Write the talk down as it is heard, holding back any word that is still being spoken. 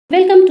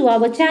Welcome to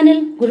our channel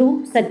Guru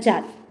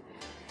Sajjad.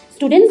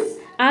 Students,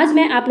 आज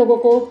मैं आप लोगों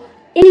को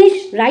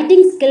इंग्लिश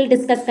राइटिंग स्किल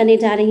डिस्कस करने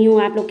जा रही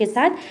हूँ आप लोग के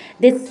साथ।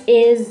 दिस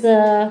इज़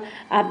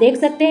आप देख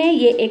सकते हैं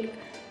ये एक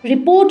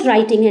रिपोर्ट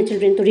राइटिंग है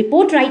चिल्ड्रन। तो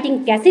रिपोर्ट राइटिंग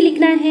कैसे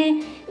लिखना है,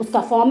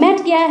 उसका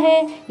फॉर्मेट क्या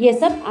है, ये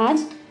सब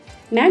आज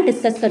मैं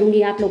डिस्कस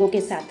करूँगी आप लोगों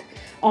के साथ।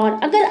 और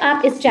अगर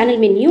आप इस चैनल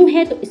में न्यू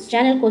हैं तो इस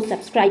चैनल को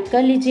सब्सक्राइब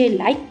कर लीजिए,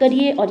 लाइक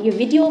करिए। और ये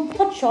वीडियो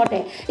बहुत शॉर्ट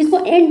है, इसको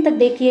एंड तक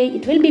देखिए,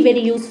 it will be very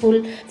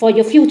useful for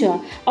your future.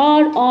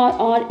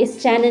 और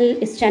इस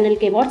चैनल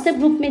के व्हाट्सएप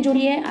ग्रुप में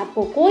जुड़िए।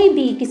 आपको कोई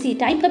भी किसी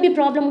टाइप का भी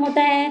प्रॉब्लम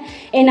होता है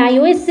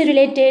NIOS से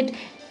रिलेटेड,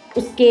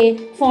 उसके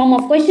फॉर्म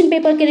ऑफ क्वेश्चन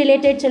पेपर के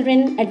रिलेटेड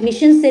चिल्ड्रन,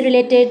 एडमिशन से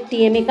रिलेटेड,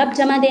 TMA कब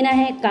जमा देना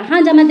है,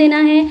 कहाँ जमा देना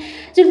है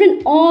children,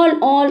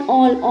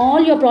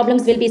 all your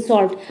problems will be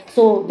solved.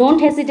 So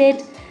don't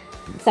hesitate,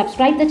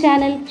 subscribe the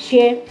channel,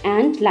 share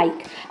and like.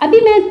 अभी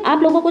मैं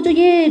आप लोगों को जो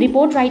ये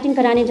रिपोर्ट राइटिंग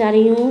कराने जा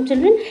रही हूँ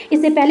चिल्ड्रन,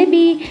 इससे पहले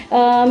भी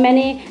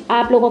मैंने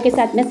आप लोगों के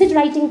साथ मैसेज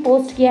राइटिंग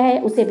पोस्ट किया है,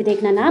 उसे भी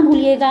देखना ना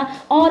भूलिएगा।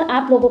 और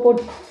आप लोगों को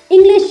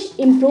इंग्लिश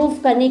इम्प्रूव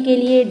करने के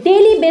लिए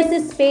डेली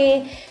बेसिस पे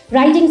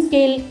writing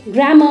skill,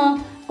 grammar,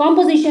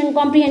 composition,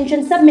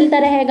 comprehension सब मिलता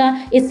रहेगा।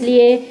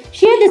 इसलिए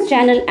share this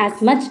channel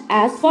as much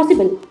as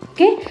possible.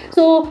 Okay,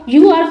 so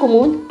you are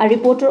Kumud, a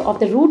reporter of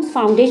the roots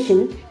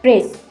foundation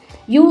press.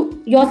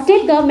 Your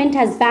state government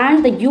has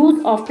banned the use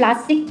of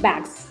plastic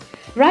bags.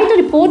 Write a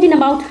report in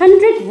about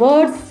 100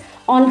 words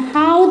on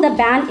how the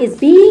ban is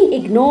being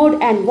ignored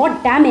and what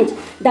damage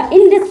the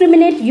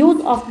indiscriminate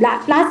use of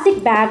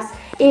plastic bags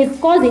is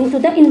causing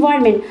to the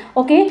environment.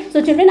 Okay,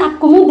 so children, आप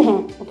कुमुद हैं,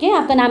 okay,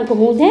 आपका नाम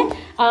कुमुद है,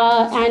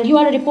 and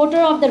you are a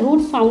reporter of the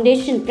Roots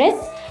Foundation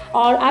Press.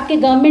 और आपके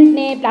government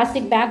ने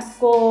plastic bags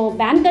को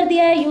ban कर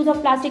दिया है, यूज़ ऑफ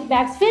प्लास्टिक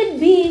बैग्स, फिर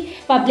भी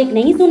पब्लिक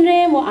नहीं सुन रहे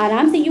हैं, वो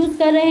आराम से यूज़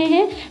कर रहे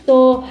हैं। तो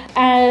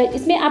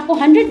इसमें आपको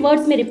 100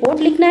 वर्ड्स में रिपोर्ट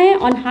लिखना है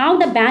on how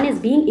the ban is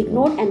being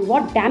ignored and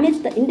what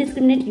damage the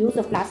indiscriminate use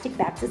of plastic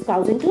bags is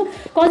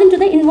causing to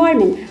the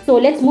environment.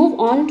 So let's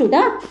move on to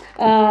the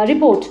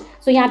report.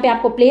 सो यहाँ पे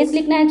आपको प्लेस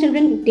लिखना है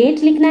children, date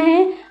लिखना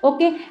है,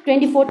 okay,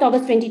 24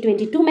 अगस्त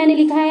 2022 मैंने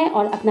लिखा है,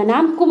 और अपना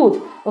नाम कुमुद।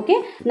 ओके,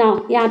 नाउ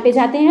यहाँ पे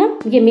जाते हैं हम,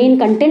 ये main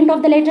content of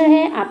the letter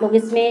है। आप लोग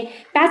इसमें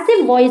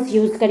पैसिव वॉइस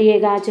यूज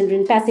करिएगा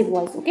children, passive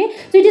voice. Okay,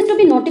 so it is to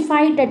be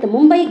notified that the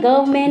Mumbai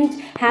government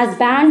has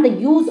banned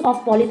the use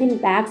of polythene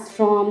bags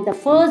from the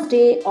first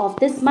day of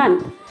this month.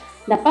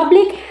 The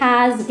public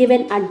has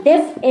given a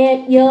deaf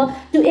ear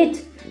to it.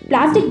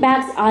 Plastic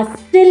bags are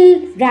still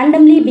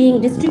randomly being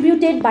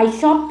distributed by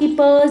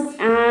shopkeepers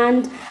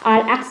and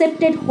are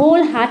accepted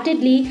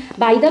wholeheartedly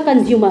by the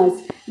consumers.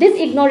 This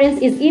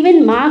ignorance is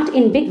even marked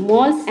in big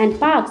malls and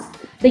parks.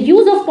 The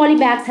use of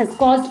polybags has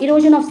caused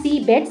erosion of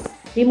seabeds,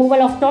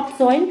 removal of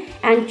topsoil,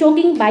 and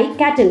choking by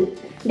cattle.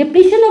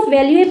 Depletion of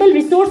valuable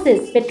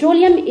resources.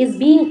 Petroleum is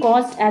being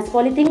caused as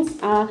polythenes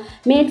are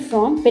made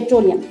from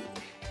petroleum.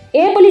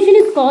 Air pollution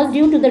is caused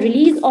due to the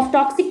release of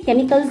toxic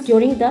chemicals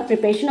during the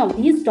preparation of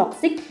these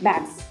toxic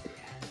bags.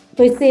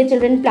 तो इससे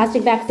children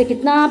plastic bag से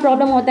कितना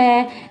problem होता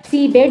है,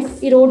 सी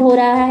beds Erode हो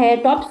रहा है,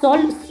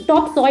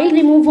 top soil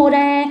remove हो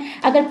रहा है।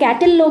 अगर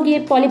कैटल लोग ये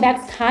पॉली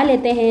बैग्स खा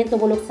लेते हैं तो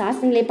वो लोग सांस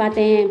नहीं ले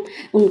पाते हैं,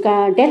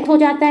 उनका डेथ हो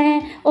जाता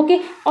है। ओके,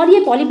 और ये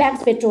पॉली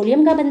बैग्स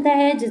पेट्रोलियम का बनता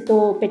है, जिस तो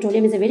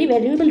petroleum is a very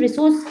valuable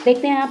resource.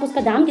 देखते हैं आप,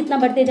 उसका दाम कितना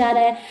बढ़ते जा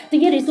रहा है, तो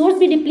ये रिसोर्स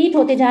भी डिप्लीट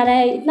होते जा रहा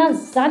है। इतना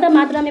ज़्यादा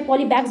मात्रा में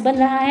पॉली बैग्स बन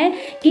रहा है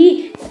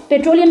कि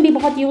पेट्रोलियम भी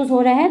बहुत यूज़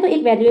हो रहा है, तो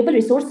एक वैल्यूएबल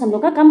रिसोर्स हम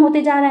लोग का कम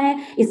होते जा रहा है।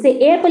 इससे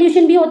एयर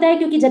पोल्यूशन भी होता है,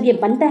 क्योंकि जब ये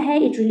बनता है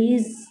it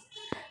release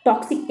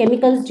toxic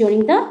chemicals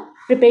during the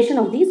preparation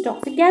of these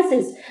toxic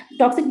gases,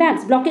 toxic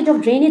bags. Blockage of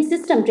drainage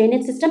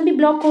system भी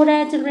ब्लॉक हो रहा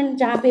है चिल्ड्रन,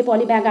 जहाँ पे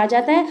पॉली बैग आ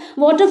जाता है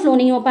वाटर फ्लो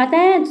नहीं हो पाता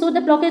है। So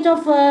the blockage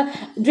of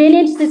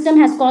drainage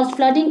system has caused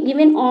flooding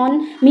even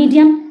on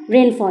medium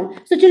rainfall.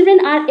 So children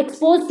are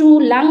exposed to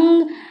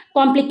lung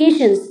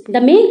complications.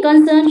 The main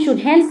concern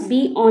should hence be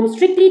on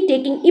strictly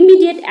taking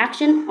immediate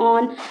action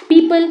on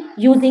people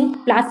using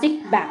plastic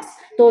bags.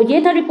 तो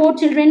ये था report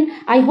children.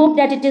 I hope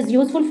that it is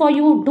useful for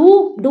you.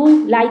 Do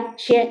like,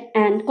 share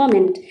and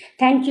comment.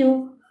 Thank you.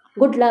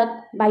 Good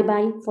luck. Bye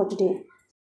bye for today.